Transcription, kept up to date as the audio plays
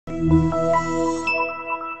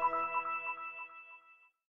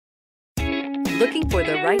Looking for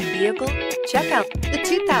the right vehicle? Check out the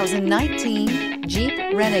 2019 Jeep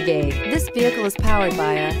Renegade. This vehicle is powered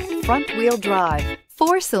by a front-wheel drive,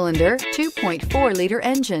 4-cylinder, 2.4-liter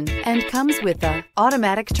engine, and comes with an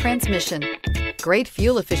automatic transmission. Great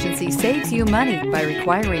fuel efficiency saves you money by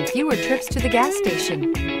requiring fewer trips to the gas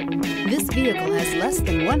station. This vehicle has less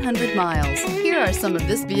than 100 miles. Here are some of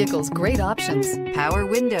this vehicle's great options: power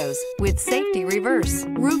windows with safety reverse,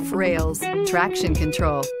 roof rails, traction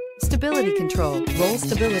control, stability control, roll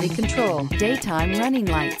stability control, daytime running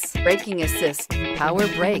lights, braking assist, power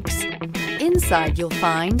brakes. Inside you'll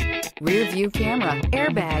find rear view camera,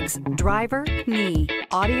 airbags, driver, knee,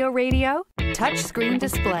 audio radio, touchscreen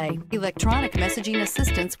display, electronic messaging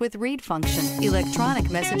assistance with read function, electronic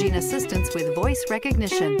messaging assistance with voice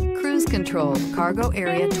recognition, cruise control, cargo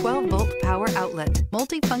area 12-volt power outlet,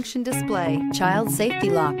 multifunction display, child safety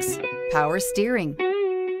locks, power steering.